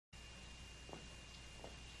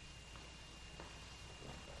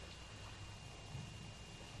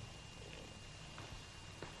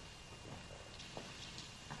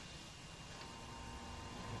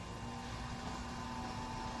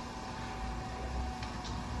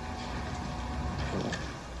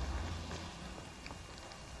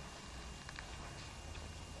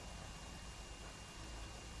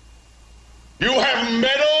You have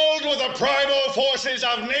meddled with the primal forces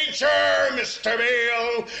of nature, Mr.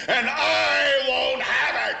 Beale, and I won't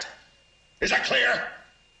have it. Is that clear?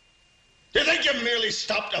 You think you merely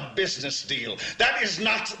stopped a business deal? That is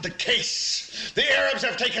not the case. The Arabs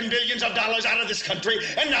have taken billions of dollars out of this country,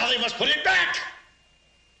 and now they must put it back.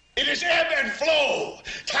 It is ebb and flow,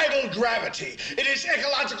 tidal gravity. It is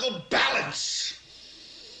ecological balance.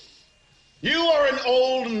 You are an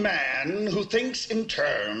old man who thinks in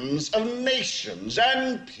terms of nations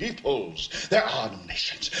and peoples. There are no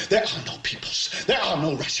nations. There are no peoples. There are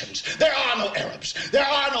no Russians. There are no Arabs. There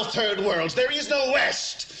are no third worlds. There is no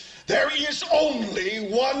West. There is only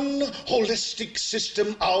one holistic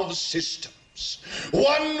system of systems.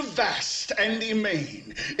 One vast and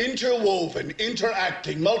immane, interwoven,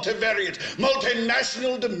 interacting, multivariate,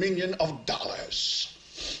 multinational dominion of dollars.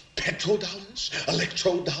 Petro-dollars,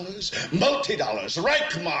 electro-dollars, multi-dollars,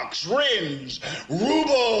 reichmarks, rands,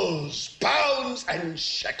 rubles, pounds, and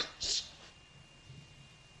shekels.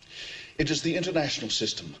 It is the international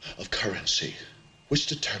system of currency which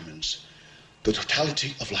determines the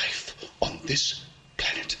totality of life on this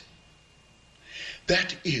planet.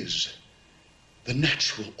 That is the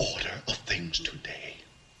natural order of things today.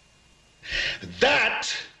 That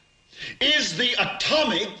is the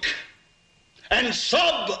atomic and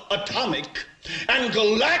subatomic and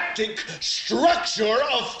galactic structure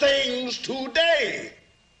of things today.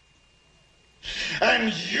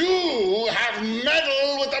 And you have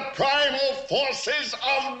meddled with the primal forces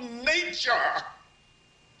of nature.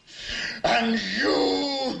 And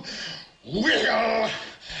you will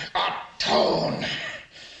atone.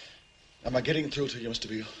 Am I getting through to you, Mr.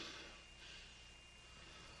 Beale?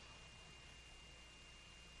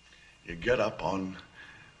 You get up on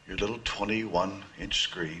your little 21-inch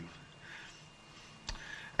screen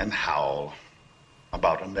and howl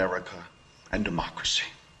about America and democracy.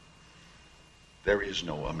 There is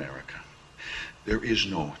no America. There is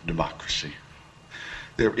no democracy.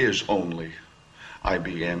 There is only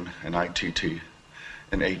IBM and ITT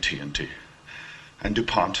and AT&T and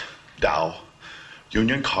DuPont, Dow,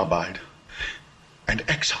 Union Carbide, and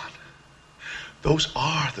Exxon. Those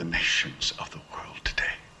are the nations of the world today.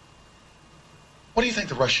 What do you think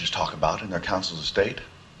the Russians talk about in their councils of state?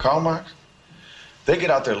 Karl Marx? They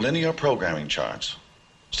get out their linear programming charts,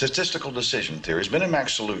 statistical decision theories, minimax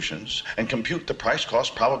solutions, and compute the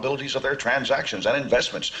price-cost probabilities of their transactions and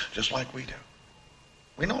investments, just like we do.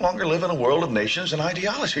 We no longer live in a world of nations and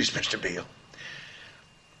ideologies, Mr. Beale.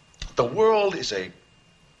 The world is a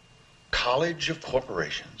college of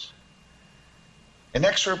corporations,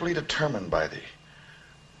 inexorably determined by the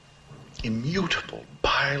immutable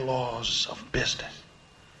bylaws of business.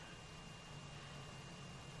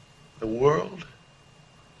 The world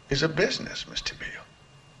is a business, Mr. Beale.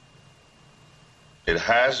 It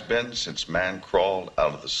has been since man crawled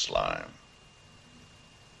out of the slime.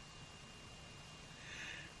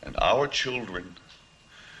 And our children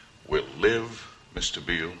will live, Mr.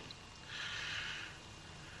 Beale,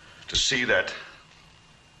 to see that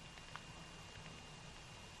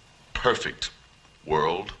perfect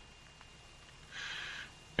world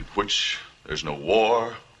in which there's no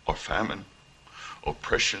war or famine,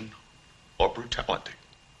 oppression or brutality.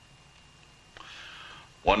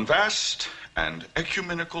 One vast and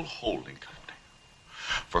ecumenical holding company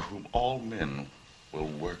for whom all men will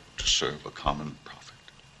work to serve a common profit,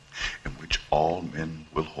 in which all men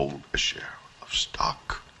will hold a share of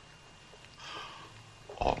stock,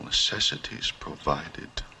 all necessities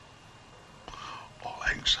provided, all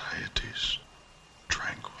anxieties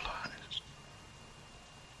tranquilized,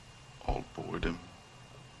 all boredom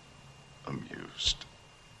amused.